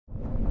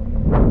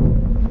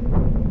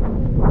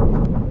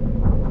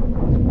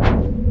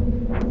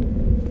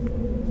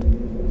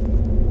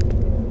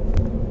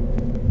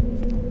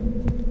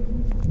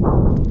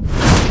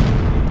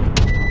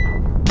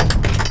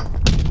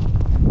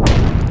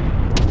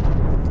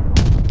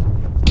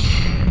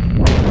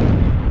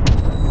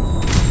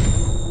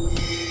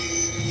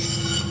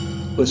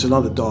Well, it's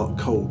another dark,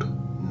 cold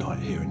night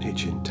here in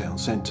Hitchin town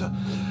centre.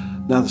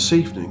 Now this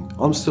evening,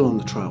 I'm still on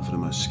the trail for the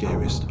most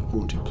scariest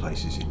haunted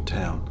places in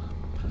town.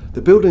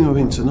 The building I'm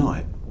in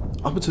tonight,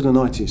 up until the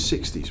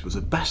 1960s, was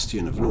a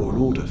bastion of law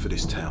and order for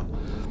this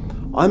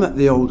town. I'm at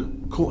the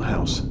old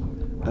courthouse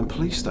and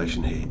police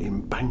station here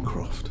in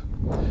Bancroft.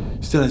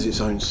 It still has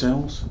its own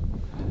cells,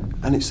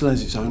 and it still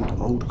has its own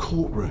old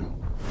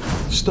courtroom.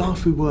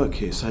 Staff who work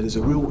here say there's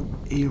a real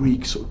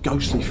eerie, sort of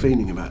ghostly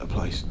feeling about the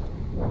place.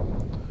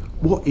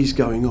 What is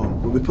going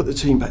on? Well, we put the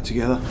team back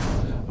together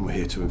and we're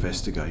here to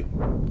investigate.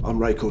 I'm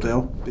Ray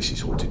Cordell, this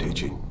is Haunted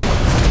Hitchin. Is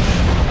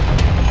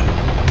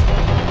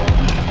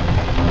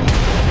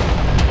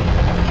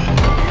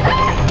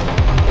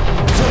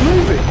that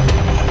moving?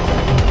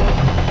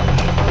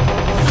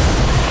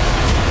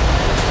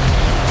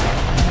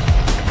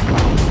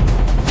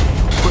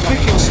 We're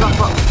picking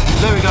stuff up.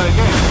 There we go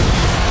again.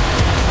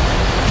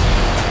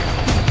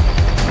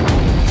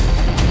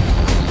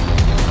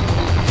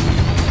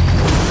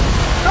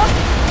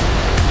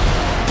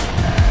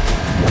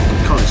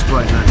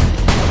 Right now.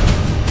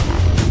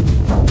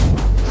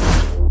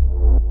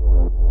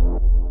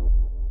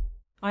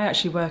 I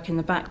actually work in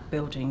the back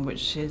building,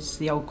 which is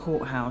the old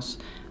courthouse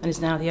and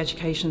is now the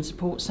Education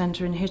Support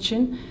Centre in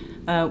Hitchin.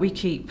 We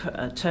keep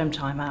term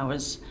time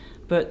hours,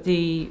 but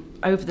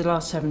over the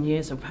last 7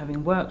 years of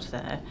having worked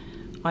there,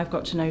 I've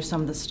got to know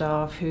some of the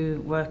staff who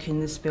work in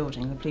this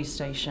building, the police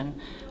station,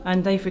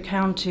 and they've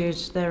recounted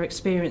their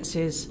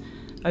experiences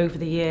over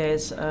the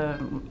years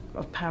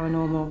of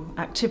paranormal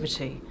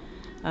activity.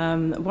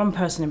 One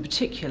person in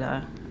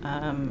particular,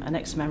 an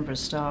ex-member of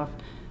staff,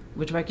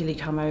 would regularly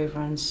come over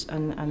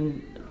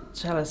and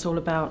tell us all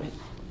about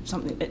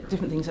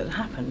different things that had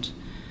happened.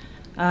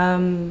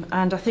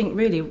 And I think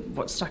really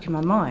what stuck in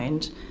my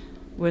mind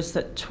was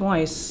that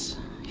twice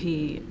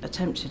he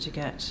attempted to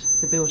get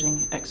the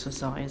building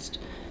exorcised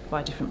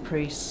by different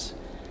priests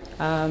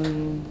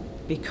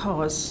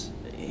because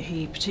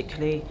he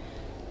particularly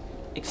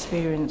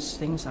experienced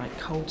things like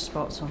cold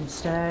spots on the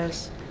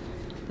stairs.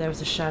 There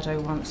was a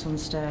shadow once on the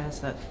stairs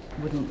that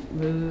wouldn't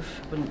move,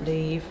 wouldn't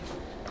leave.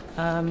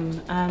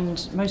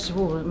 And most of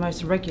all,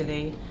 most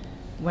regularly,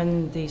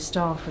 when the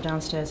staff were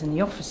downstairs in the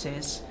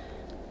offices,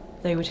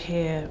 they would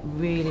hear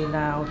really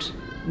loud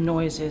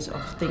noises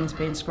of things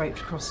being scraped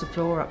across the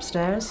floor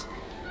upstairs,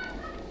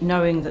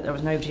 knowing that there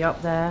was nobody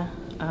up there.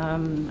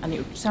 And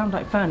it would sound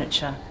like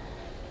furniture,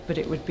 but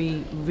it would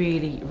be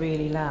really,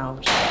 really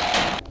loud.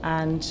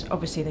 And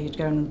obviously they'd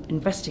go and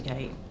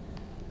investigate,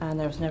 and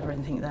there was never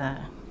anything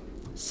there.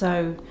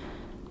 So,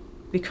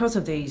 because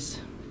of these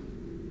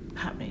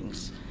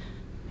happenings,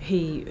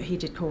 he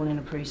did call in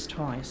a priest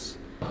twice.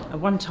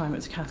 One time it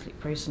was a Catholic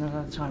priest and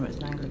another time it was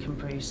an Anglican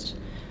priest.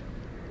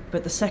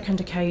 But the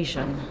second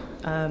occasion,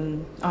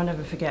 I'll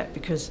never forget,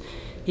 because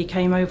he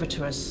came over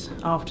to us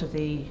after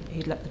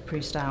he'd let the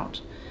priest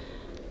out,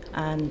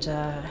 and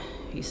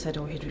he said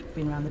he'd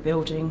been around the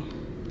building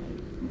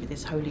with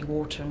his holy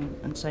water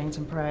and saying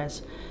some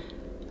prayers,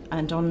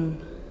 and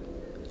on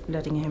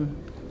letting him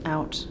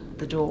out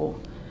the door,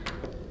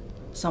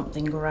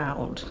 something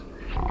growled,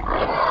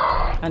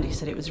 and he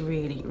said it was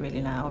really,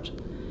 really loud.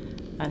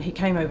 And he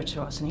came over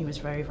to us and he was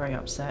very, very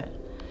upset.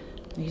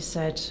 And he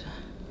said,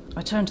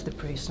 I turned to the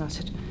priest and I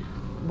said,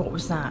 what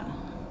was that?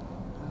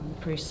 And the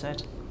priest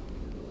said,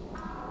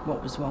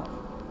 what was what?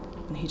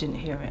 And he didn't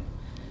hear it.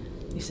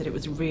 He said it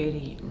was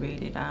really,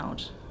 really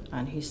loud,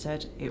 and he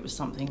said it was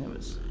something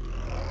that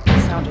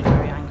sounded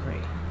very angry.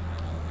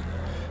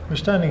 We're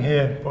standing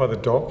here by the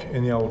dock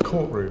in the old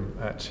courtroom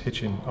at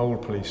Hitchin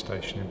Old Police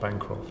Station in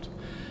Bancroft.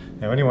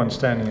 Now, anyone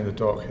standing in the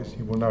dock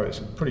will know it's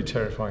a pretty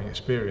terrifying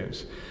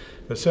experience,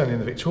 but certainly in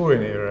the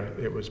Victorian era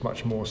it was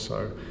much more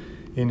so.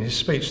 In his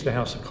speech to the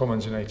House of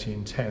Commons in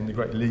 1810, the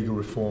great legal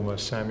reformer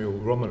Samuel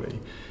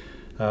Romilly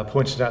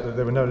pointed out that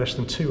there were no less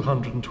than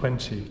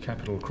 220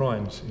 capital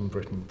crimes in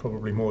Britain,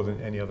 probably more than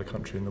any other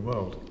country in the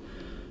world.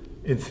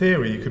 In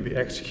theory, you could be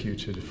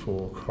executed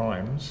for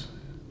crimes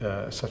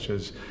such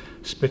as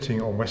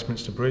spitting on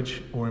Westminster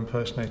Bridge or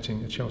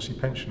impersonating a Chelsea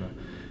pensioner.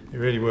 It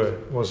really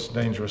was a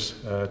dangerous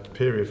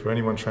period for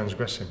anyone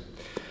transgressing.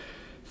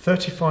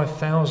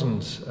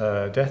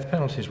 35,000 death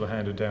penalties were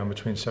handed down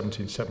between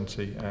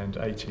 1770 and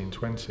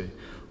 1820,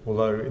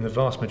 although in the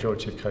vast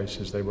majority of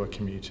cases they were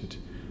commuted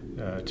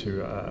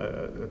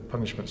to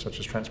punishments such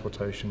as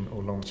transportation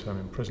or long-term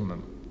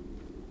imprisonment.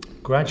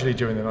 Gradually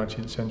during the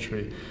 19th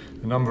century,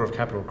 the number of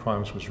capital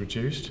crimes was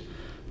reduced,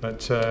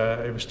 but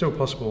it was still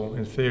possible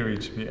in theory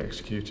to be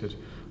executed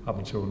up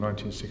until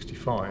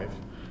 1965,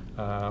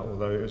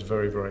 although it was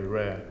very, very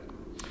rare.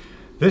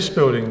 This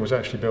building was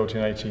actually built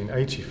in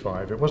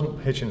 1885. It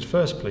wasn't Hitchin's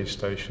first police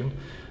station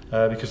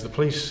because the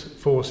police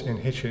force in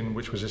Hitchin,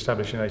 which was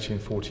established in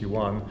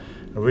 1841,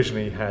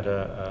 originally had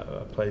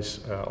a place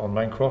on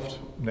Bancroft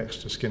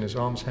next to Skinner's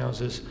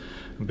Almshouses,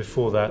 and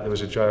before that there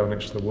was a jail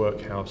next to the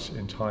workhouse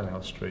in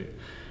Tynehouse Street.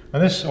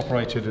 And this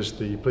operated as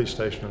the police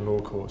station and law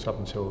courts up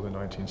until the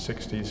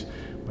 1960s,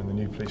 when the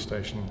new police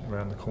station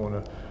around the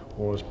corner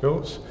was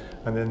built.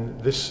 And then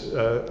this,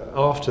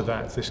 after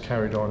that, this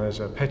carried on as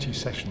a petty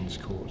sessions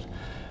court.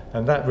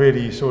 And that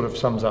really sort of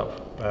sums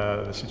up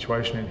the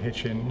situation in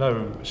Hitchin.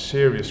 No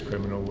serious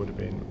criminal would have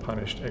been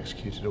punished,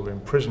 executed or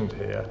imprisoned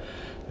here.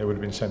 They would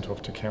have been sent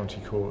off to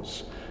county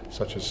courts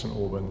such as St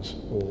Albans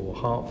or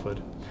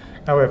Hertford.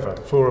 However,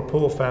 for a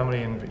poor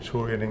family in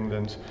Victorian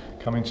England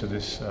coming to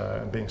this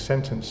and being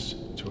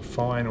sentenced to a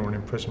fine or an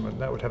imprisonment,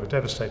 that would have a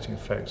devastating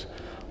effect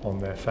on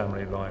their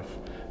family life,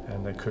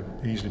 and they could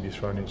easily be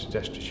thrown into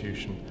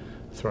destitution,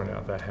 thrown out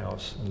of their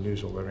house and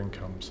lose all their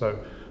income. So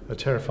a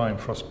terrifying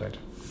prospect.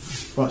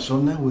 Right, so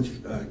I'm now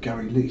with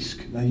Gary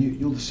Leask. Now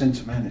you're the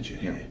centre manager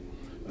here,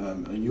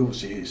 and you're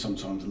obviously here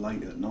sometimes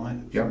late at night,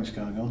 things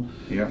going on.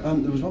 Yeah.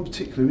 There was one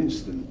particular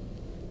incident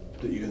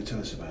that you're going to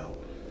tell us about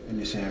in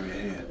this area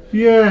here.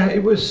 Yeah,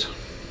 it was.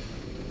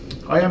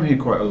 I am here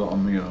quite a lot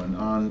on my own,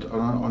 and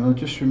I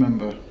just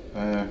remember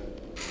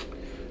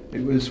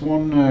it was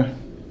one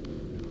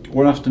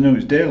afternoon. It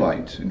was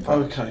daylight, in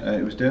fact. Okay.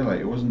 It was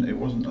daylight. It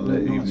wasn't a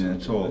late evening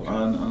at all. Okay.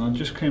 And I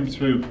just came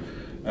through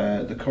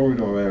the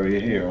corridor area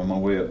here on my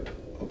way up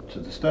to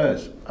the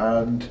stairs,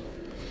 and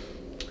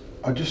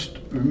I just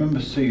remember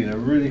seeing a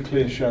really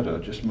clear shadow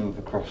just move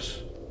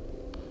across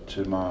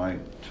to my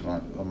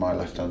on my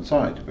left hand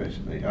side,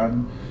 basically,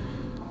 and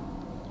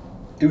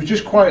it was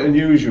just quite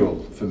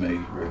unusual for me,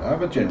 really. I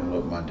have a general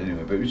open mind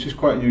anyway, but it was just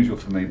quite unusual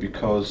for me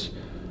because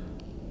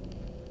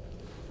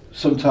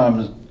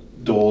sometimes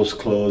doors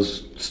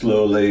close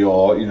slowly,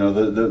 or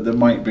there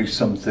might be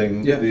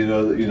something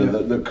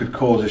that could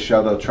cause a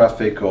shadow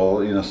traffic,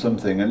 or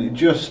something, and I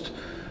just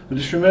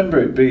remember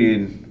it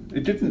being,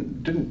 it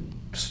didn't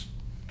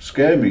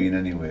scare me in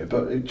any way,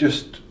 but it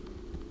just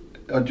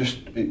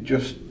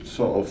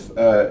sort of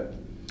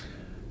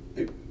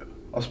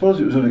I suppose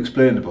it was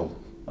unexplainable.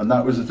 And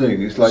that was the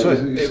thing. It's like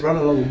it ran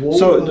along the wall.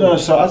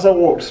 So as I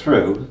walked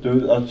through,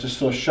 I just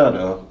saw a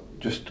shadow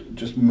just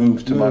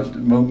move to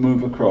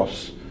move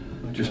across,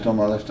 just on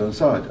my left hand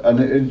side, and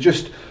it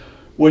just,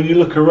 when you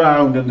look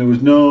around, and there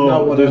was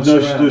nobody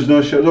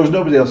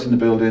else in the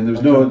building. There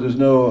was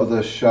no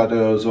other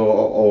shadows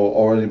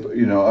or any,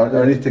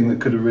 or anything that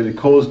could have really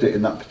caused it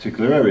in that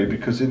particular area,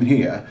 because in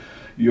here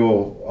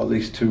you're at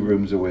least 2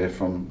 rooms away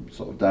from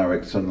sort of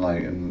direct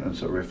sunlight and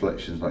sort of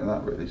reflections like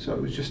that, really. So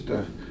it was just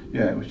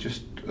it was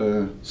just.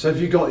 So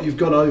you've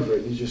gone over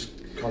it and you just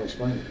can't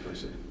explain it,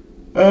 basically?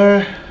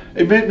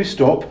 It made me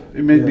stop.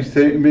 It made me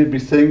think. It made me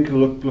think,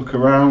 look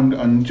around,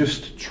 and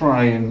just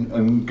try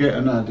and get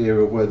an idea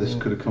of where this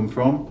could have come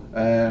from.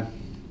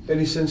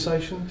 Any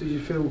sensation? Did you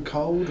feel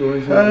cold or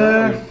anything like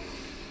that? Or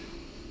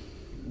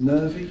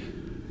nervy?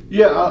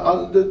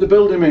 Yeah, the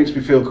building makes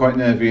me feel quite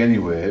nervy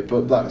anyway,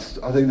 but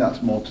I think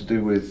that's more to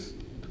do with,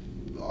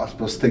 I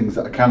suppose, things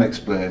that I can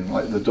explain,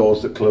 like the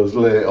doors that close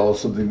late, or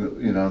something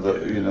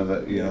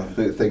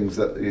that things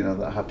that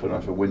that happen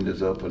if a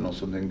window's open or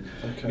something.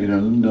 Okay.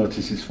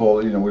 Notices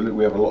fall.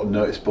 We have a lot of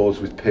notice boards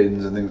with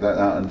pins and things like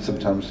that, and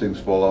sometimes things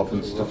fall off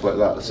and stuff like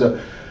that. So,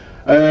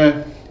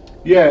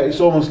 it's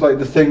almost like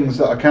the things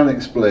that I can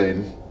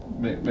explain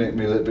make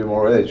me a little bit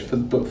more edge.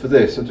 But for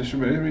this, I just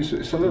remember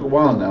it's a little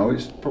while now.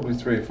 It's probably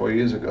 3 or 4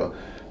 years ago,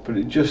 but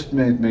it just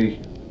made me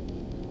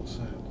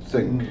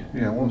think,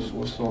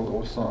 what's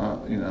that,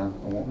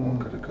 and what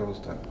could have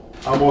caused that?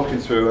 I'm walking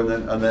through,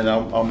 and then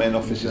our main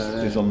office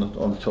is on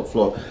the top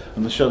floor,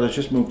 and the shadow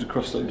just moved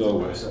across that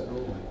doorway.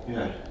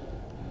 Yeah,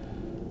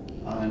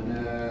 and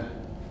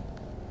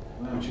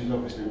which is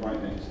obviously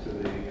right next to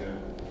the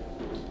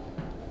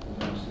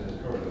downstairs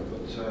corridor.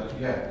 But so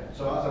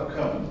as I've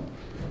come,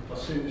 I've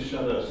seen the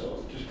shadow sort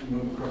of just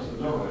move across the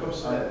doorway.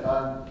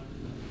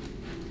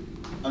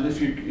 And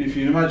if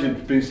you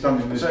imagine being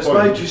standing in this point, so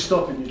it's made you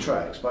stop in your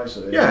tracks,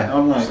 basically. Yeah,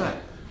 I'm like,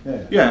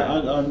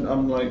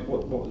 I'm like,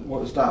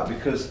 what is that?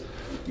 Because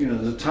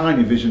there's a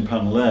tiny vision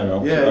panel there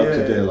out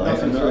to daylight,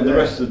 and the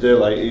rest of the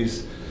daylight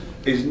is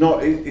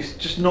not. It's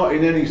just not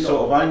in any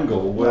sort of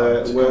angle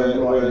where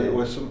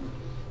some.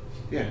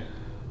 Yeah.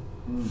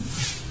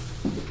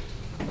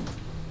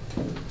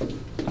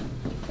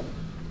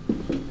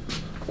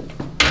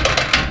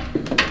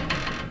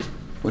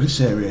 Well,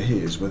 this area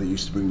here is where they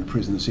used to bring the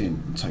prisoners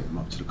in and take them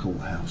up to the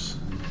courthouse.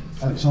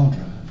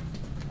 Alexandra,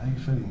 how are you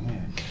feeling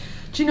here?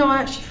 Do you know, I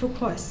actually feel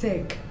quite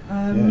sick.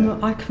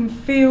 I can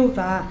feel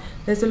that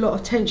there's a lot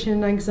of tension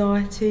and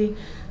anxiety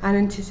and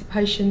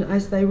anticipation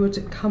as they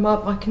would come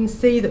up. I can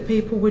see that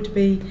people would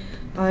be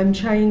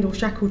chained or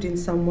shackled in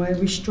some way,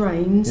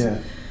 restrained.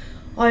 Yeah.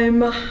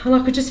 And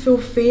I could just feel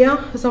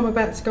fear as I'm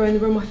about to go in the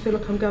room. I feel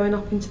like I'm going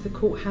up into the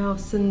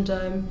courthouse, and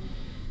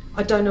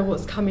I don't know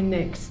what's coming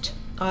next.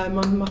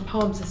 My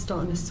palms are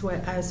starting to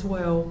sweat as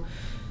well,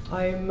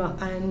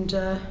 and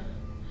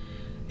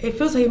it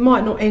feels like it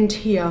might not end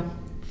here.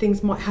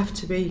 Things might have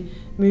to be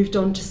moved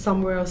on to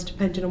somewhere else,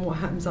 depending on what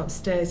happens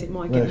upstairs. It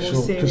might get more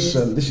serious.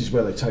 Because this is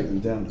where they take them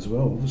down as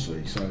well,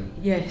 obviously. So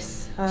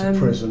yes, to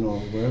prison or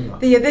wherever.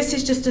 This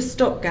is just a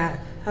stopgap.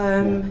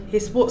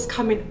 It's what's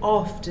coming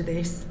after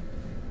this,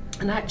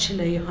 and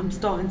actually, I'm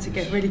starting to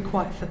get really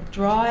quite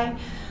dry.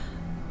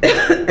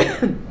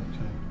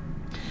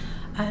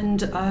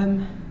 And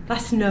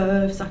that's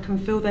nerves. I can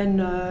feel their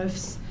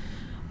nerves.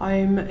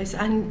 It's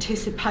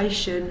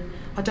anticipation.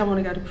 I don't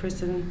want to go to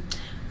prison.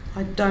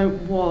 I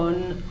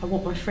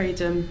want my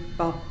freedom,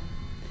 but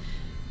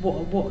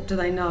what do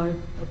they know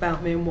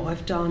about me and what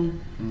I've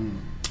done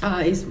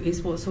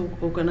is what's all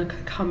going to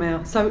come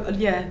out. So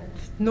yeah,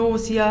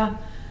 nausea,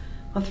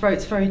 my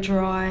throat's very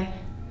dry,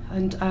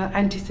 and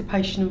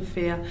anticipation and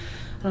fear.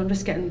 And I'm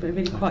just getting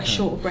really quite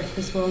short of breath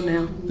as well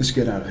now. Let's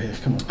get out of here,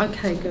 come on.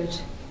 Okay, good.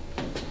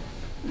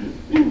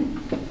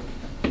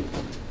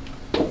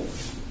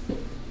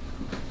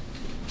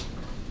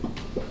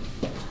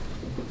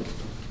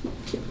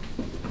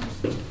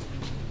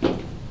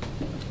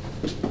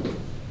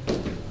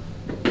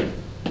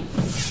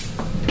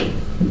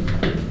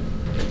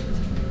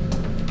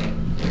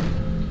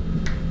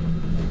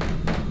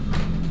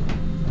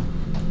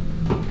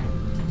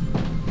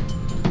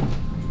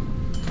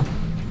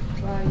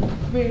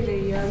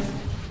 Really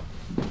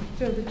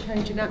feel the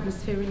change in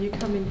atmosphere when you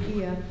come in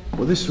here.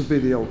 Well, this would be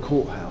the old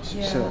courthouse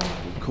Yeah. itself,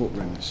 the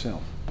courtroom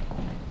itself.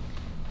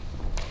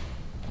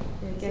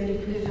 Yeah, again,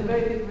 It's a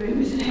very big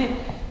room, isn't it?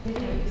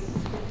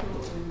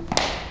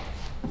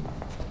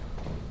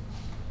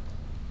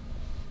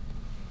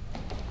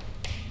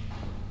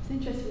 It's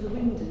interesting with the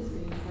windows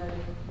being so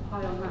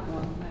high on that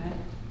one there.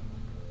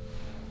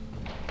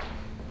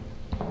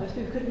 Most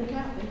people couldn't look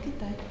out then, did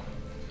they?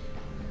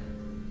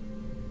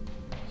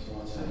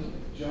 So I'd say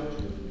the judge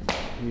would be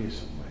here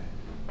somewhere.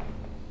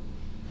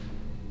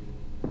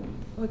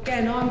 Well,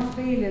 again, I'm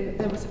feeling that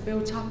there was a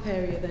built-up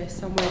area there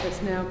somewhere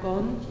that's now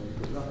gone.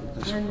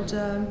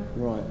 And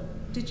Right.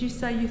 did you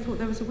say you thought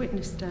there was a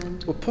witness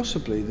stand? Well,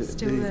 possibly the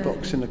Still there.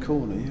 box in the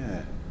corner,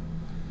 yeah.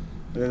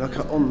 And then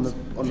on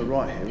the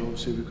right here,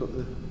 obviously we've got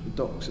the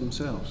docks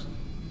themselves.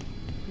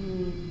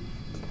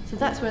 So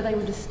that's where they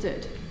would have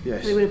stood.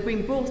 Yes. They would have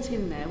been brought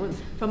in there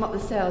from up the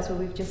cells where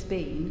we've just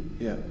been,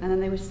 Yeah. and then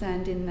they would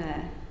stand in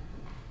there.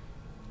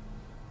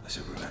 There's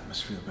a real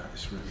atmosphere about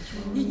this room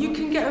as well. You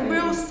can get a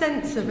real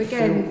sense of, You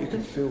again, can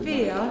the feel that.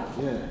 fear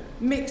Yeah.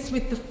 mixed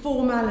with the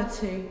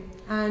formality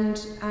and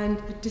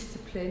the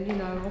discipline, you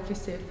know,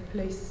 obviously of the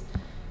police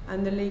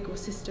and the legal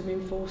system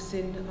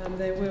enforcing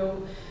their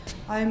will.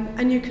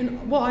 And you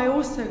can, what I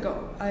also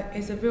got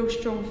is a real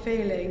strong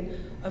feeling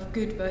of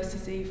good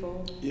versus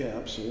evil. Yeah,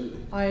 absolutely.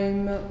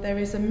 There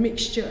is a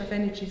mixture of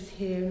energies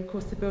here, and of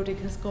course the building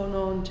has gone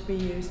on to be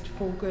used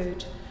for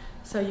good.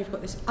 So you've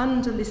got this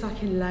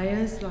like in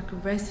layers, like a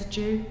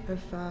residue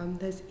of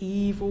there's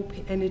evil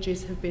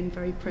energies have been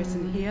very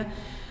present here,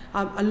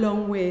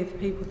 along with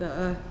people that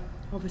are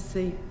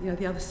obviously, you know,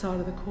 the other side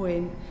of the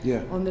coin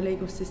on the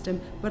legal system.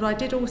 But I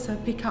did also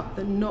pick up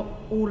that not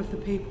all of the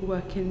people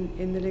working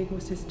in the legal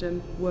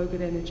system were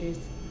good energies.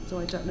 So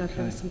I don't know if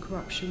there was some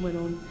corruption went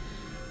on.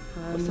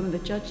 Or some of the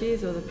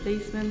judges or the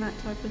policemen, that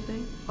type of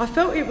thing. I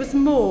felt it was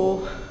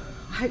more,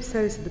 I hate to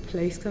say this to the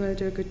police because I know they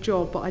do a good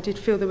job, but I did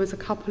feel there was a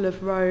couple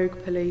of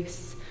rogue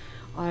police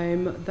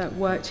that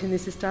worked in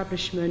this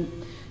establishment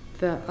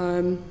that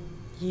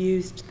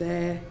used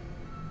their,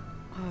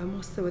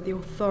 what's the word, the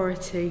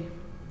authority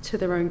to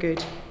their own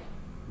good.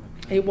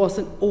 It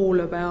wasn't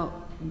all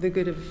about the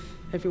good of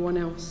everyone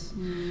else.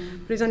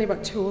 But it was only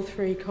about 2 or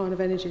 3 kind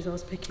of energies I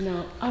was picking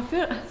up. I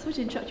feel, sorry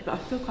to interrupt you, but I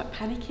feel quite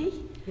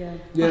panicky. Yeah.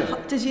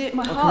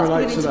 My I can heart's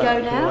relate beginning to to that. go I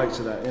can now. relate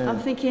to that, yeah. I'm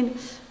thinking,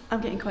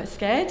 I'm getting quite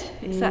scared.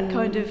 It's that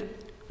kind of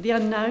the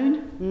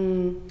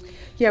unknown.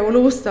 Yeah, well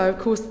also, of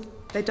course,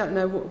 they don't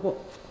know what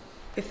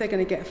if they're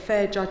going to get a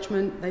fair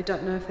judgment. They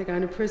don't know if they're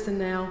going to prison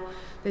now.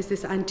 There's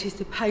this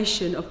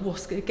anticipation of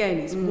what's going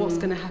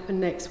to happen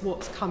next,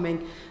 what's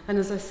coming. And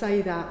as I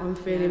say that, I'm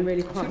feeling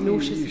really quite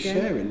nauseous you're again.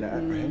 sharing that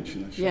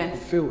apprehension, actually. Yes. I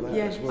feel that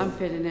Yeah. as well. I'm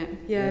feeling it.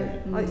 Yeah,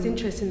 it's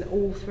interesting that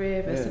all 3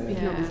 of us are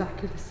picking up Yeah.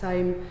 exactly the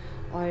same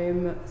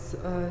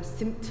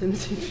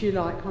symptoms, if you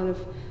like, kind of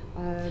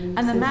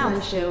And the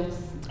mouth still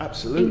sensations.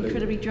 Absolutely.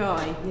 incredibly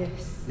dry.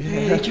 Yes.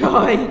 Really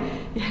dry.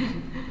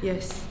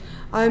 Yes.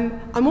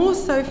 I'm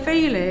also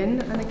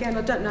feeling, and again,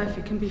 I don't know if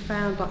it can be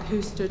found like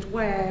who stood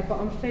where, but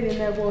I'm feeling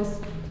there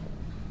was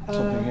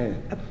Something here.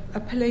 a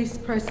police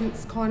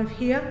presence kind of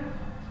here.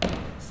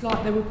 It's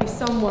like there would be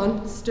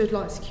someone stood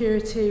like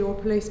security or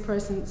police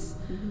presence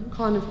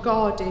kind of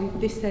guarding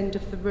this end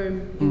of the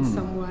room in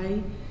some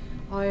way.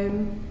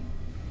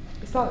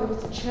 It's like there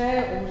was a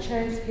chair or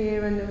chairs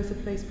here and there was a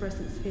police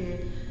presence here,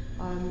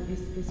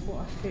 is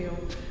what I feel.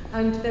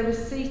 And there was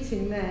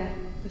seating there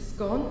that's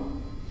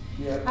gone.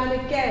 Yeah.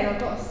 And again,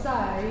 I've got to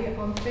say,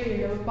 I'm feeling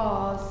there were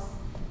bars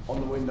On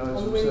the windows on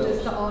the themselves.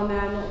 windows that are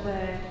now not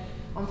there.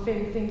 I'm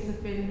feeling things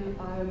have been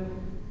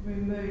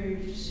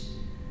removed.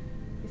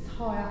 It's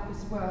high up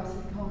as well,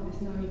 so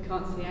there's no You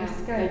can't see out.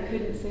 escape. They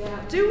couldn't see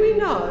out. Do we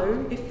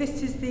know if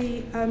this is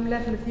the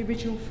level of the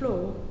original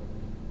floor?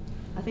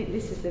 I think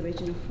this is the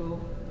original floor.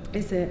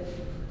 Is it?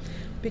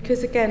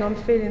 Because again, I'm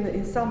feeling that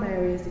in some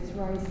areas it's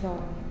raised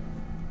up.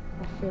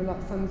 I feel like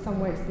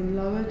somewhere it's been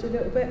lowered a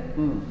little bit.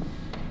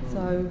 So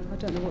I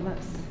don't know what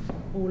that's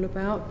all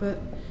about, but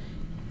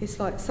it's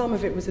like some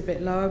of it was a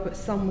bit lower, but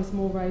some was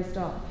more raised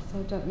up. So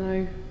I don't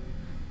know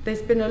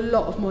there's been a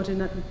lot of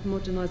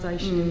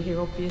modernisation in here,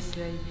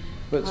 obviously.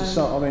 But to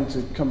start, I mean,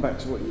 to come back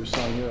to what you were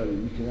saying earlier,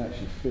 you can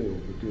actually feel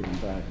the good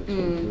and bad that's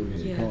gone through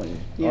here, can't you?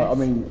 Yes. I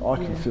mean, I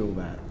can feel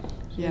that.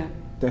 Yeah.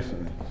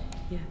 Definitely.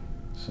 Yeah.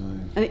 So.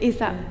 And it is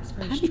that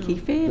panicky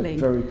feeling.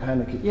 Very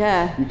panicky.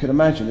 Yeah. You can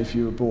imagine if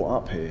you were brought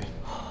up here,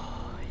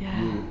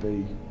 Yeah. you would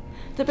be.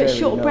 It's a bit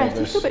short of breath.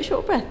 You feel a bit short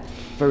of breath.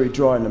 Very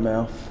dry in the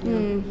mouth.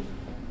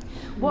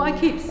 What I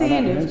keep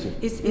seeing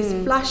apprehensive. is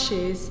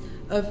flashes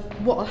of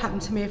what will happen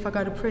to me if I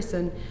go to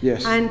prison.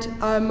 Yes. And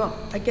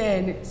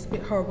again, it's a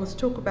bit horrible to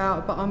talk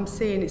about, but I'm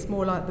seeing it's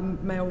more like the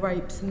male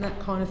rapes and that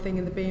kind of thing,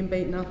 and the being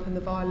beaten up and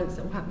the violence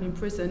that will happen in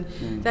prison.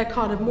 They're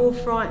kind of more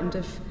frightened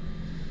of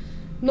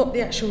not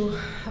the actual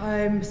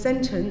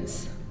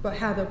sentence, but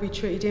how they'll be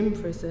treated in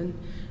prison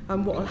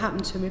and what will happen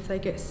to them if they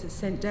get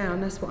sent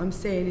down. That's what I'm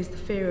seeing, is the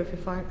fear of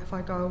if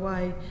I go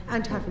away,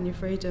 and having your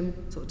freedom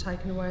sort of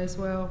taken away as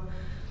well.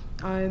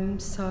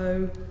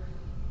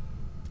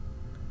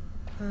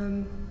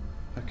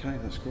 Okay,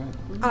 that's great.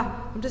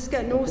 I'm just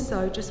getting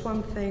also, just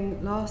one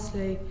thing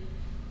lastly,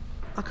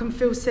 I can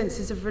feel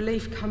senses of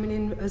relief coming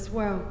in as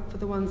well for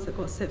the ones that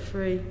got set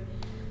free.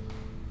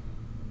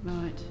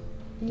 Right.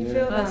 Can you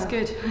feel that? That's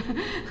good.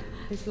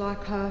 It's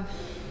like got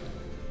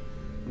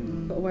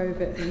away with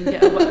it. You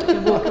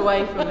can walk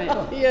away from it.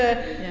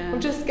 Yeah.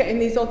 I'm just getting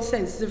these odd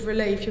senses of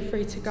relief. You're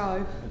free to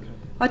go.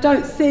 I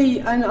don't see,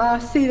 and I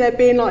see there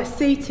being like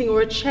seating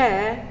or a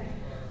chair,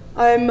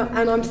 and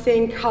I'm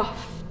seeing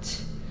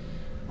cuffed,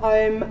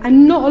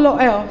 and not a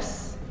lot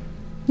else.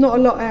 Not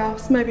a lot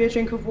else. Maybe a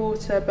drink of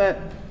water, but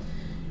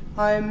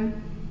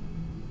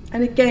and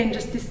again,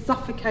 just this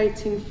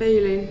suffocating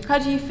feeling. How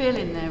do you feel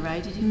in there,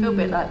 Ray? Did you feel a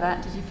bit like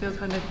that? Did you feel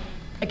kind of,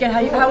 again,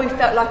 how we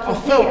felt like I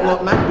felt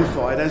like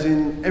magnified, as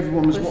in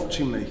everyone was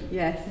watching me.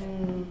 Yes.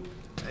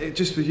 It,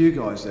 just for you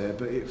guys there,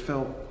 but you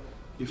felt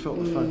the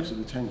focus of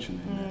attention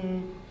in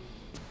there.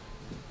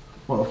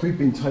 Well, if we'd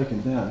been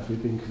taken down, if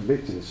we'd been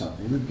convicted of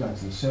something, we'd go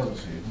to the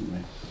cells here,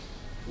 wouldn't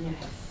we?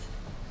 Yes.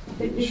 I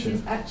think this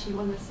is actually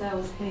one of the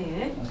cells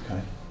here.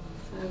 Okay.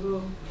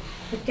 So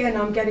again,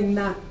 I'm getting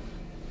that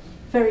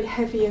very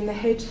heavy in the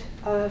head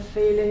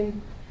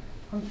feeling.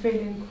 I'm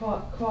feeling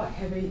quite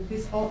heavy.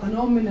 This an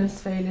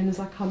ominous feeling as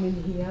I come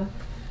in here,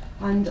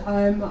 and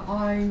I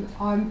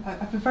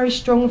have a very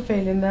strong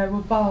feeling there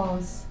were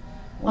bars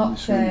up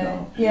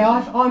there.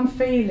 Yeah, I'm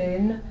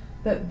feeling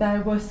that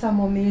there was some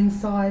on the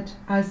inside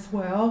as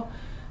well.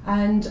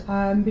 And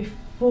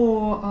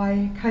before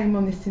I came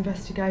on this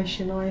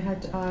investigation, I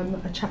had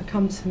a chap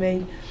come to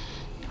me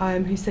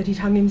who said he'd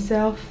hung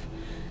himself,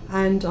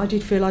 and I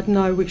did feel I'd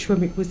know which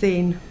room it was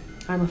in.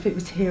 I think it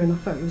was here, and I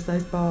felt it was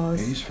those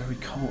bars. It is very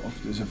cold.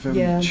 There's a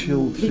very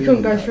chilled feeling. He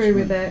couldn't go through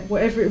with it.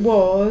 Whatever it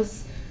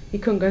was, he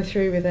couldn't go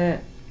through with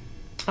it.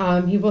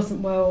 He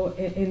wasn't well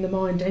in the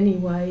mind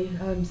anyway,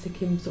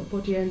 sick in sort of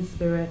body and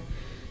spirit.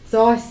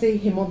 So I see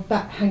him on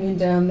that hanging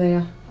down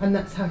there, and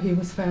that's how he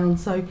was found.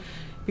 So it'd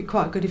be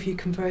quite good if you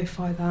can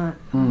verify that,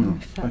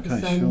 if that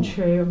was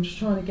true. I'm just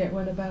trying to get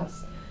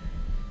whereabouts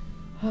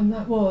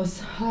that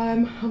was.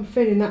 I'm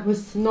feeling that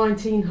was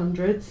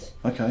 1900s.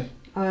 Okay.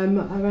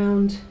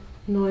 Around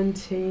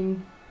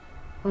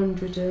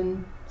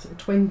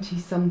 1920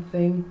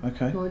 something.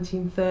 Okay.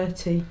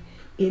 1930,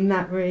 in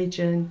that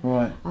region.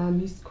 Right.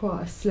 He's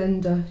quite a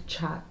slender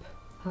chap.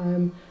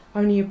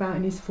 Only about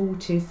in his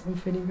 40s. I'm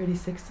feeling really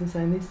sick and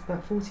saying this,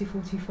 about 40,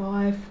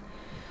 45.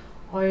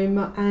 I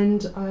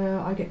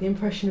get the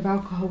impression of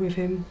alcohol with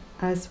him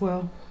as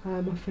well.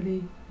 I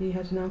feel he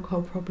had an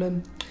alcohol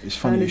problem. It's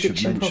funny you should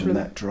mention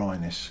that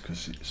dryness,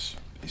 because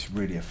it's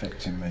really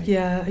affecting me.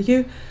 Yeah.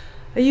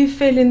 Are you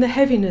feeling the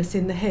heaviness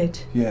in the head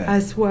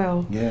as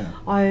well? Yeah.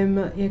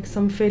 Because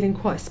I'm feeling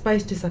quite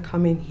spaced as I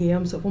come in here.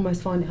 I'm sort of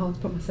almost finding it hard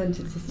to put my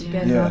sentences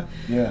together.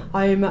 Yeah.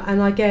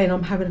 And again,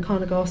 I'm having a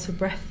kind of gasp of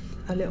breath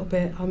a little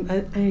bit.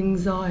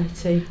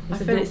 Anxiety. I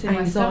feel it's in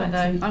my stomach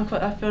though.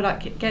 I feel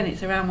like, again,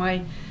 it's around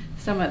my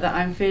stomach that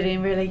I'm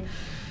feeling really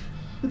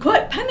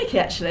quite panicky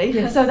actually.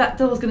 Yes. So that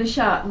door's going to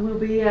shut and we'll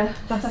be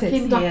stuck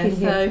in here.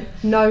 So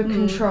no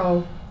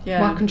control.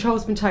 Yeah. My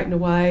control's been taken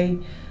away.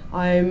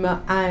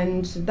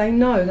 And they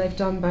know they've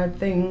done bad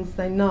things.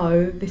 They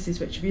know this is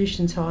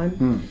retribution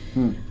time.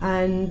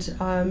 And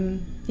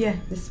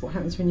this is what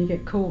happens when you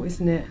get caught,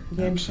 isn't it? At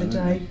the end of the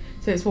day.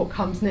 So it's what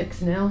comes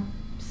next now.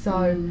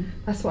 So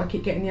that's why I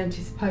keep getting the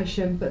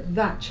anticipation. But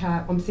that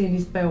chap, I'm seeing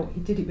his belt.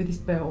 He did it with his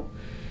belt.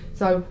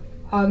 So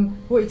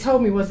what he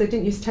told me was they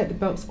didn't used to take the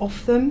belts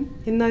off them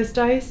in those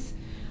days.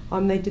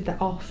 They did that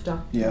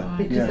after,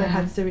 because they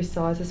had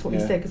suicides. That's what he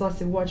said. Because I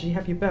said, "Why did you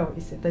have your belt?"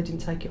 He said, "They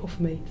didn't take it off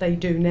me. They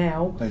do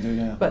now.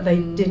 But they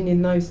didn't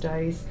in those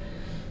days."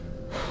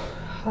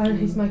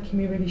 He's making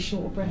me really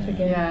short of breath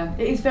again. Yeah,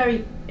 it is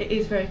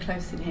very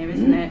close in here,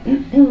 isn't it?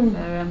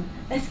 So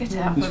let's get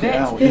out of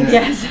it.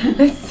 Yes,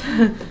 let's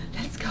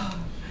go.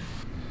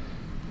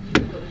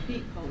 You've got the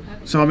peephole,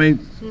 haven't you? So I mean,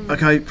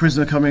 okay,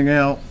 prisoner coming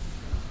out,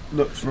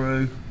 look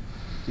through.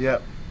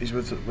 Yep, he's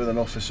with an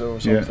officer or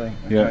something.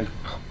 Okay.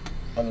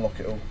 Unlock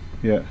it all.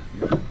 Yeah.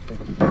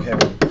 Big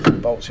heavy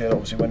bolts here,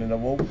 obviously went in the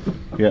wall.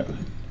 Yeah.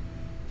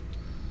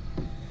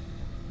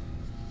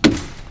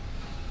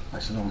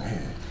 it's along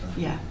here.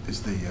 Yeah.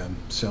 Is the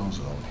cells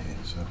along here,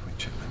 so if we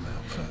check them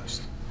out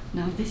first.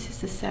 Now this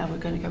is the cell we're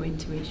going to go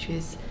into, which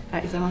is,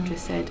 Alexandra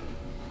said,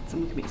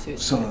 someone committed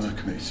suicide. Someone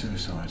committed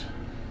suicide.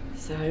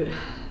 So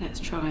let's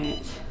try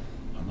it.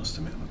 I must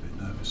admit I'm a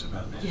bit nervous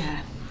about this.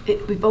 Yeah,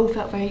 we've all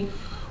felt very Well,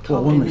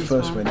 cold when in we this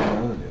first one. went in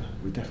earlier,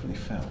 we definitely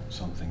felt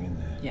something in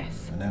there.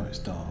 Yes. And now it's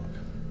dark.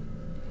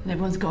 And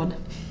everyone's gone.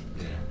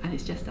 Yeah. And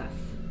it's just us.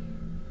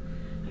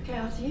 Okay,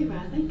 after you,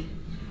 I think.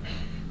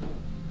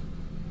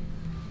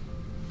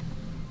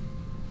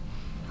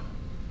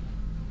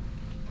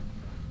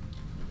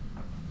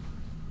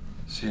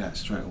 See that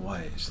straight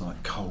away? It's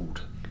like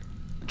cold.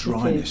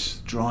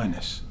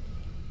 Dryness.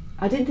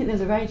 I didn't think there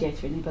was a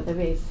radiator in here, but there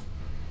is.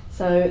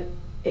 So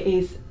it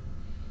is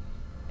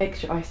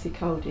extra icy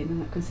cold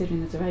in,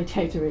 considering there's a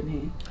radiator in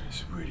here.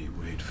 It's a really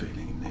weird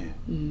feeling in here.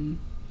 Mm. You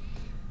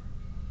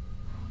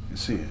can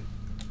see it.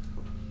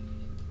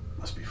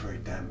 Must be very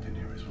damp in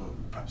here as well.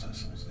 Perhaps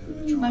that's something to do with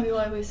the dryness. Maybe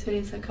why we're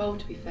feeling so cold,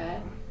 to be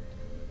fair.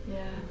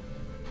 Yeah.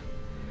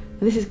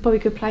 And this is probably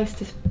a good place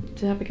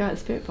to have a go at the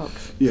spirit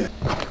box. Yeah.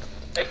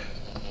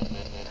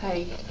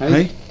 Hey.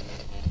 Hey?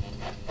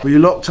 Were you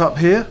locked up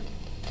here?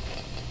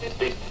 Could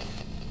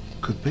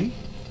be.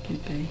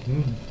 Could be.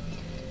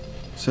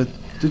 So,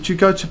 did you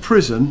go to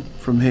prison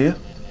from here?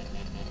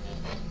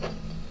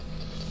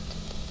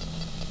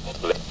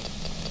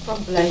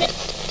 Probably.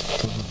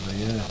 Probably,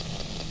 yeah.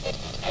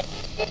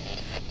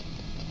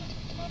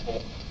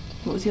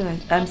 What was your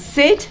name?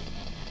 Sid?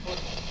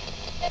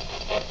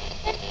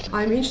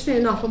 I'm interested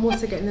enough, I'm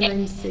also getting the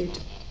name Sid.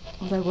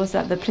 Although, was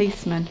that the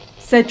policeman?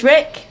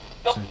 Cedric?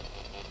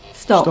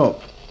 Stop.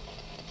 Stop.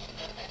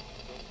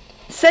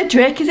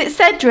 Cedric? Is it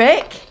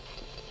Cedric?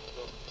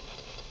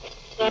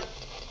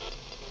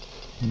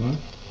 No.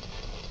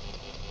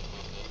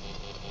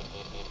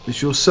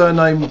 Is your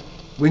surname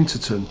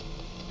Winterton?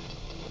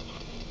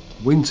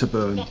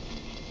 Winterburn?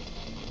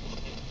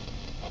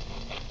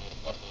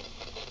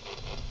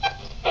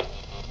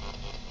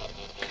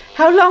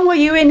 How long were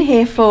you in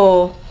here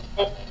for?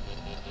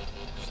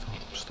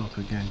 Stop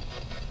again.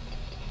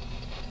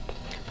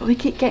 But we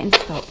keep getting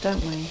stopped,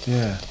 don't we?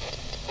 Yeah.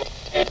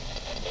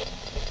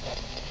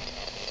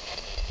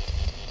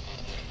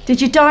 Did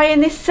you die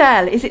in this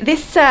cell? Is it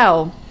this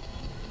cell?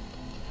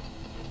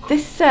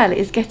 This cell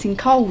is getting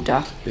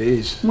colder. It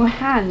is. My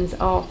hands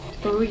are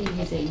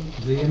freezing.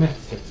 The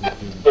EMF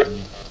detector.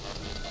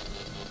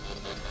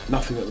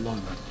 Nothing at the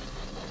moment.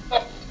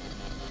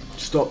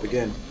 Stop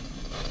again.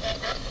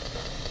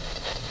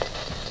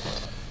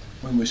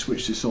 When we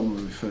switched this on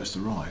when we first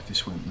arrived,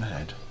 this went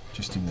mad,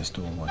 just in this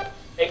doorway.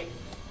 We're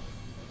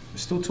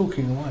still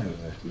talking away over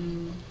there.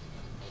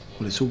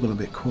 Well, it's all gone a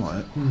bit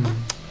quiet.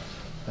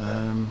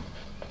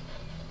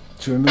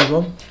 Shall we move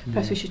on?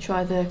 Perhaps we should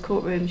try the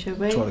courtroom, shall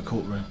we? Try the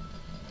courtroom.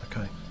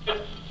 Okay.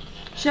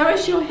 Show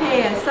us you're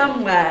here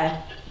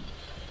somewhere.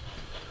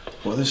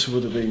 Well, this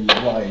would have been the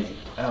way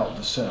out of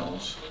the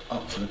cells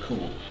up to the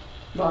court.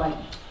 Right,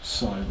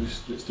 So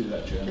let's do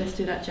that journey. let's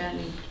do that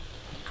journey.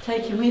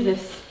 Take him with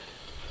us.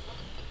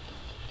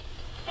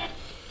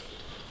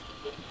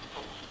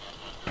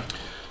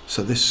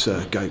 So this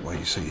gateway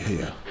you see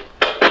here.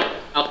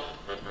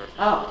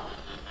 Up.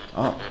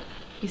 Up.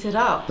 He said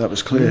up. That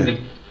was clear.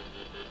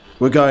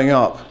 We're going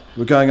up.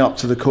 We're going up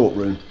to the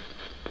courtroom.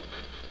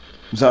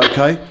 Is that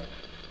okay?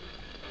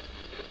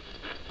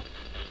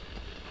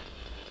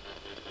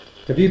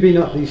 Have you been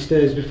up these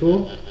stairs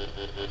before?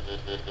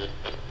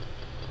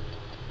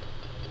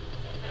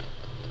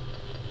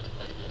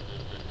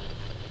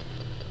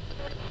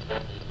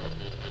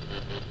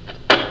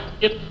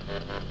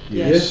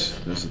 Yes.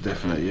 That's a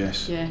definite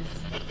yes. Yes.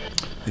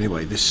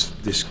 Anyway,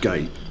 this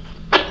gate,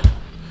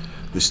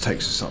 this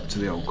takes us up to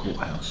the old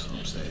courthouse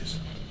upstairs.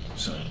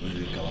 So we're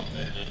going to go up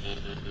there.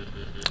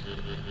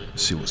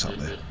 Let's see what's up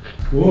there.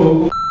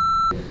 Whoa!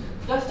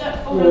 Just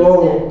don't fall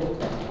Whoa! down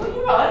the stairs. Oh,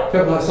 you're right.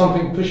 Felt like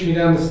something pushed me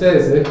down the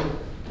stairs there.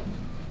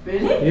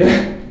 Really?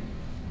 Yeah.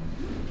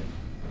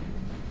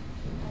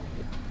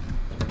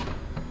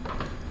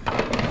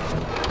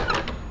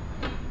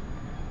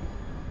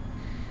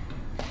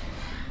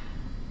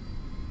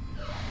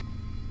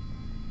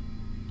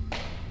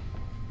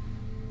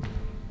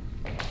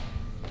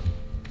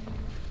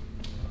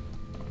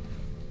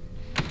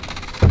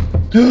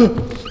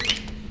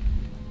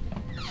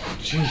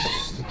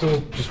 Jesus, the door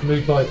just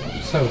moved by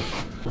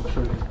itself.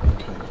 Okay.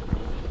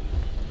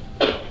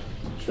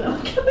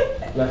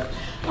 Left.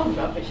 I'm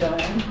rubbish,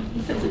 I am.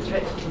 He says it's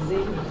directed to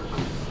zero.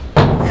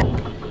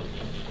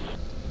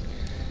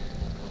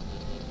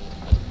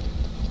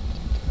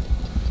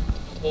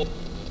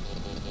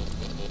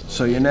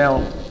 So you're now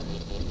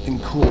in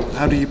court.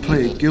 How do you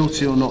plead?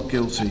 Guilty or not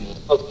guilty?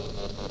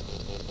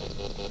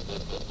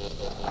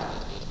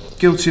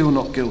 Guilty or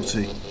not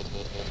guilty?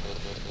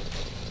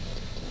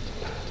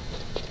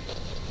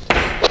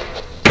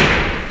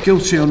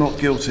 Guilty or not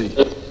guilty?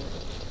 Did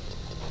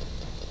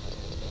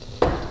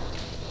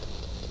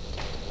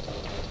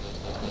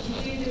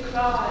you do the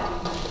crime?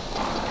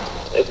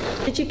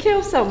 Did you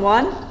kill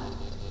someone?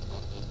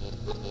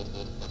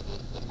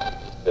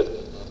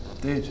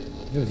 Did.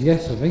 It was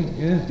yes, I think,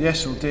 yeah.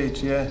 Yes or did,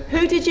 yeah.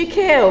 Who did you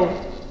kill?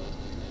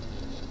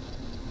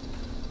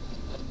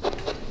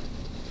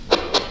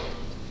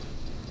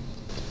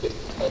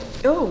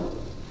 Oh.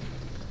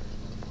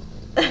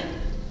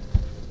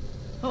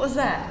 What was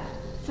that?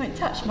 Something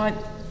touched my...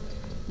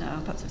 No,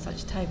 perhaps it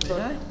touched the table, did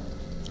I?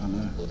 I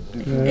know.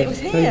 It was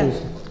here.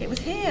 Tables. It was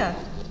here.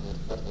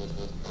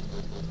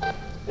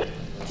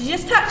 Did you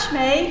just touch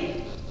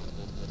me?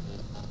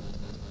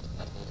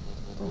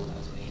 Oh, that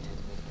was weird.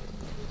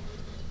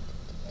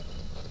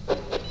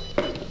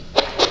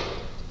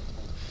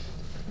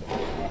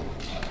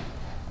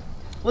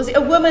 Was it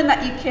a woman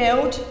that you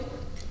killed?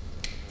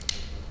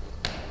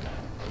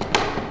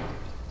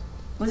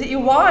 Was it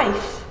your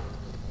wife?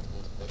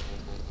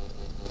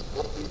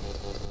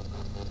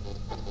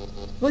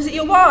 Was it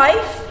your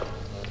wife?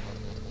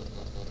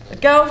 A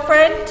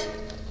girlfriend?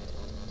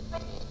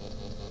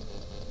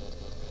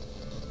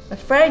 A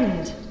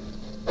friend?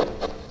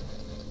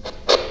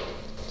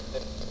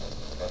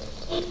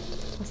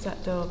 What's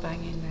that door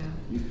banging now?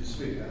 You can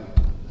speak out.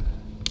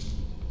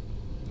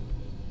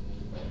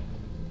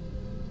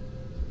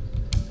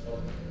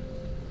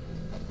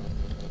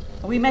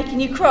 Are we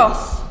making you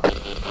cross?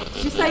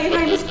 Did you say your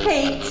name was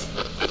Pete?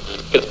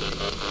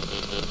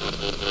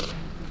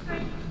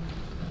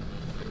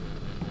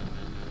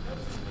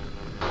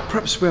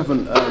 Perhaps we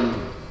haven't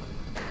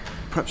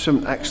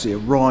actually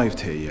arrived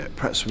here yet.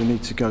 Perhaps we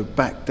need to go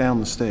back down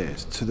the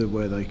stairs to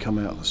where they come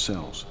out of the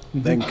cells,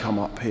 then come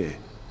up here.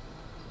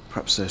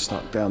 Perhaps they're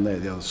stuck down there,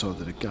 the other side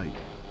of the gate.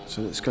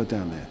 So let's go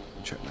down there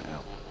and check that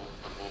out.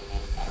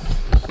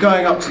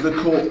 Going up to the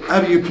court,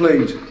 how do you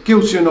plead?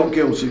 Guilty or not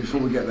guilty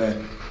before we get there?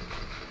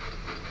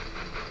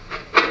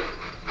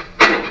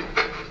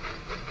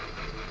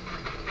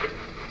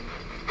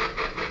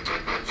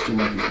 Still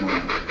making his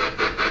mind up.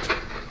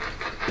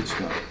 Let's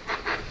go.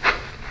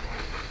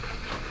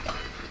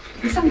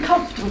 It's an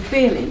uncomfortable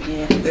feeling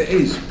here. It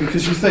is,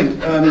 because you think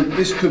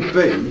this could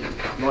be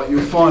like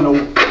your final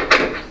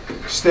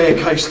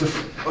staircase of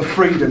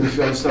freedom, if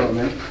you understand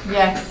what I mean.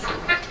 Yes.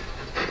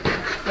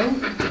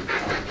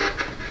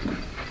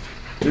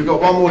 You've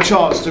got one more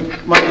chance to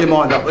make your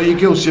mind up. Are you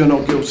guilty or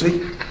not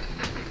guilty?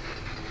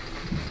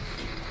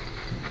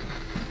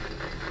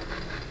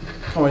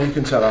 Come on, you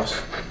can tell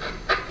us.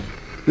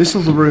 This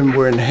little room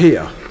we're in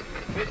here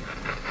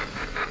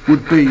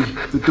would be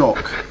the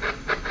dock.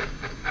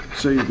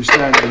 So you'd be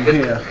standing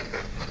here.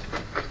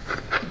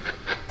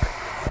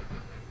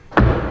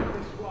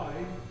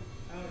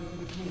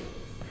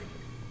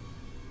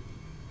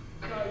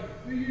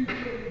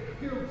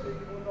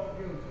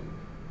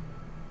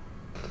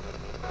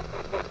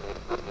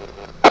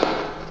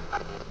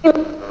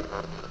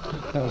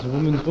 That was a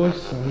woman's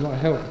voice, so it might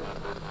help.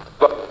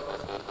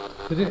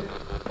 Did it?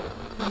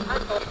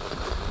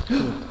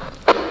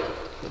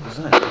 What was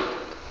that?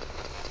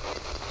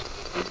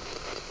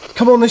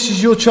 Come on, this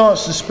is your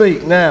chance to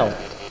speak now.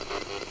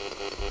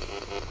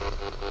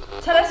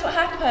 Tell us what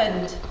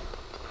happened.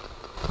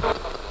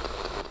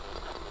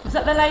 Was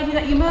that the lady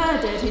that you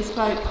murdered who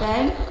spoke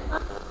then?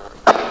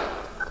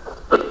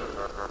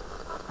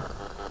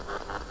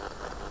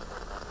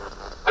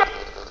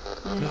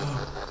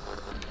 Yes.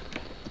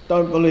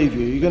 Don't believe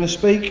you. Are you going to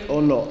speak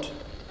or not?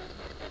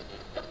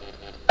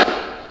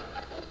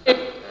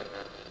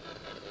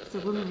 It's a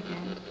woman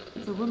again.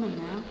 It's a woman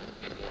now.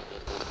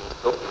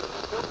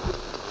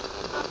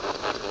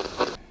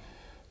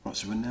 Right,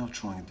 so we're now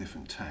trying a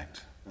different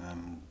tact.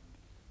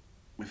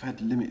 We've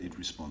had limited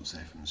response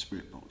there from the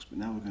spirit box, but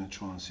now we're going to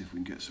try and see if we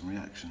can get some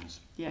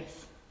reactions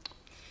Yes.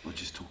 by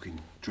just talking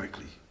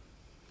directly.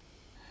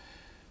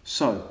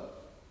 So,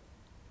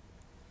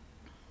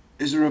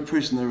 is there a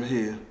prisoner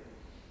here?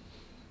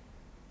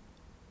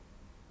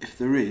 If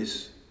there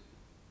is,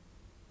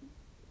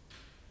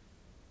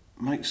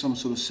 make some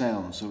sort of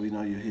sound so we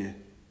know you're here.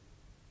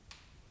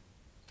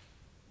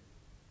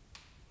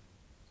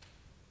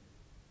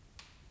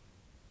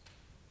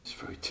 It's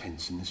very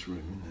tense in this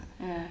room, isn't it?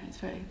 Yeah, it's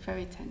very,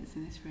 very tense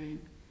in this room.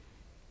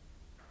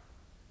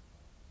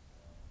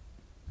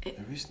 There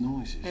is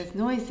noises. There's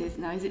noises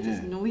now. Is it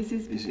just Yeah.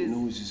 noises? Is it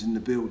noises in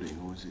the building,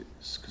 or is it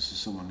because there's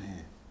someone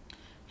here?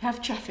 You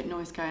have traffic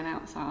noise going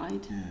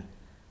outside, Yeah.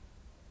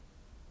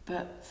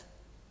 but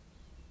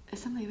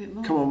there's something a bit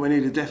more. Come on, we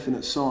need a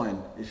definite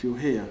sign if you're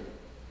here.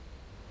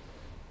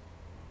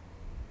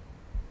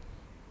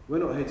 We're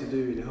not here to do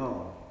you any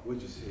harm. We're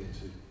just here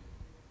to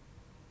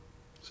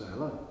say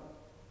hello.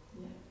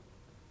 Yeah.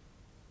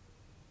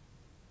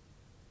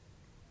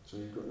 So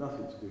you've got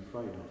nothing to be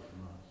afraid of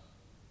from us.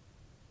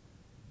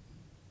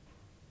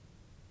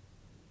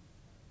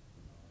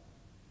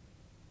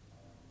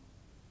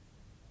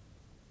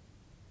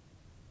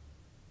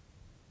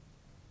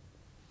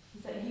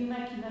 Is that you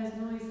making those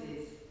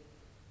noises?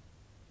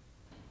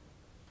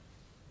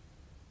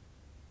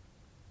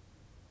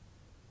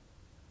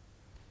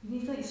 You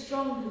need something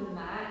stronger than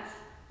that.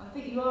 I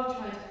think you are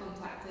trying to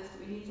contact us,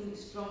 but we need something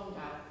stronger.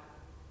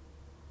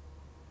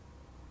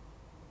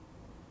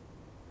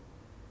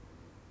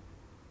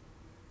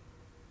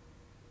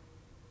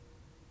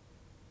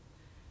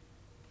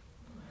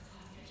 Oh, it's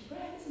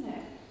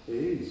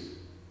It is.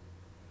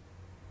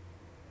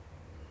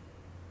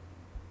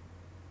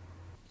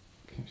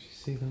 Can you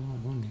see the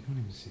light on? You can't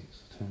even see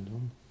it's turned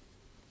on.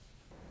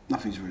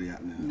 Nothing's really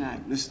happening. No.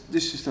 Let's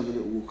just have a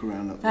little walk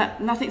around up there.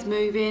 Nothing's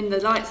moving, the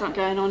lights aren't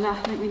going on. I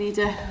think we need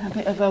a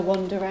bit of a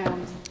wander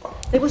around.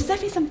 There was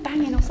definitely some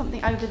banging or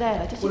something over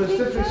there. Did you Well, there's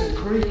think definitely so?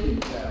 some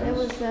creaking sounds. There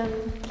was,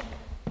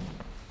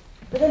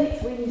 but then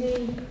it's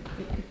windy.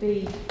 It could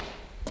be.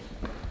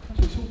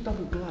 It's all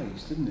double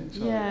glazed, isn't it?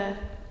 So Yeah.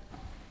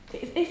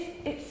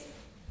 It's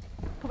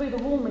probably the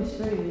warmest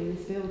room in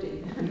this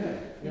building.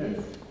 Yeah. It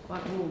is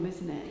quite warm,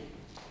 isn't it?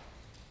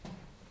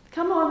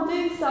 Come on,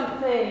 do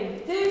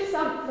something! Do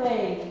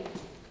something!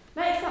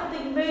 Make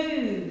something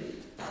move!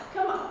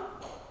 Come on!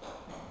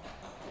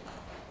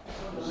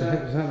 What the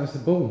heck was that? That's the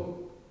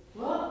ball.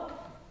 What?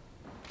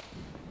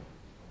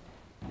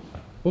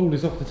 Ball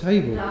is off the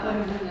table.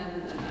 No.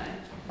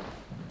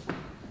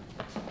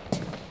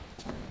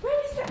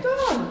 Where is that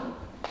gone?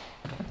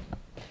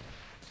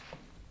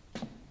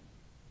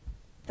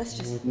 That's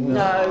just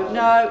no,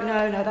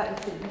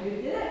 that didn't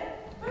move, did it?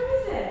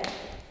 Where is it?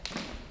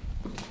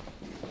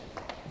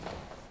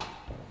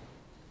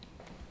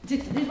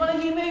 Did one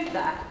of you move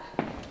that?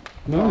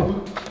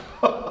 No.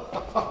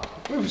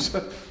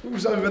 It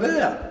was over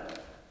there.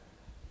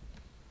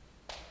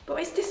 But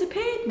it's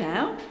disappeared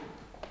now.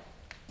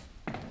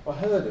 I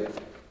heard it.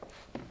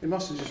 It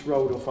must have just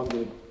rolled off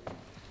under.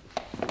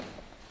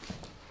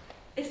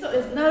 It's not.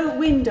 There's no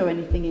wind or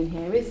anything in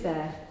here, is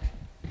there?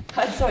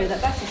 I'm sorry,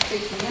 that's just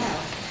freaking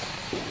out.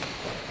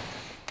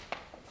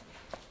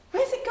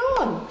 Where's it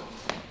gone?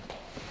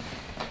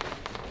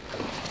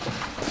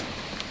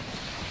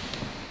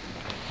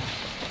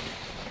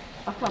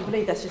 I can't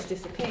believe that's just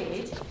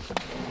disappeared.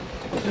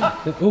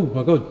 Oh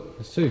my god,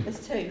 there's two.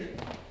 There's two.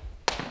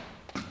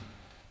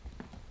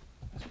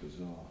 That's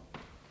bizarre.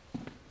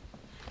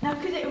 Now,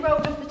 could it have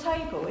rolled off the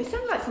table? It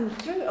sounded like someone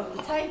threw it off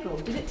the table.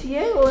 Did it to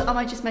you, or am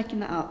I just making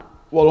that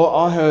up? Well,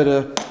 I heard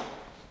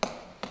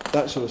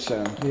that sort of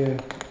sound. Yeah.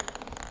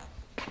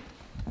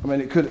 I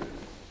mean, it could.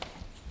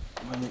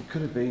 I mean, it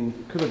could have been.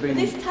 But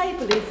this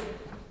table is.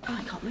 Oh,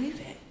 I can't move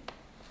it.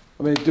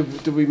 I mean,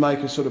 did we make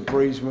a sort of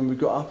breeze when we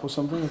got up or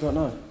something? I don't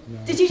know. No,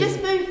 Did you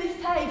just move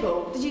this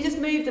table? Did you just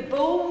move the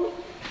ball?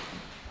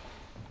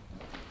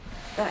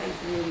 That is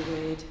really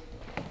weird.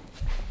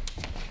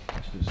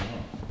 That's bizarre.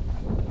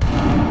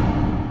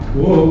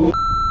 Whoa.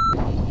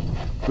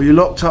 Were you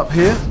locked up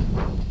here?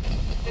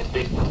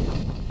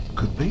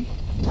 Could be.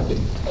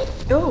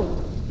 Oh.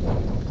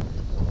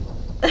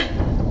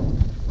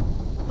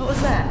 What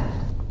was that?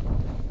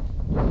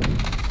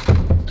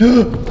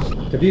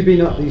 Have you been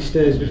up these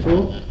stairs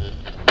before?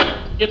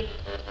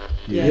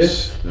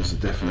 Yes. That's a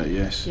definite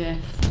yes. Yes.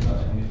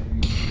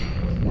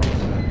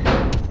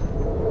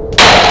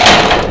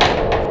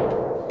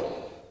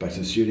 Back to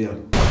the studio.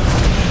 Is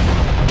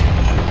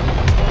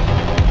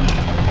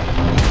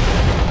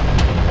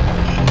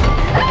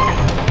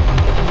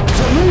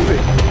that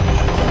moving?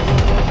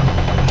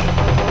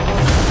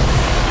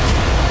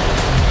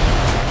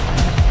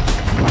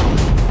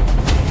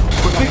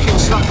 We're picking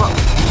stuff up.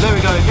 There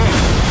we go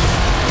again.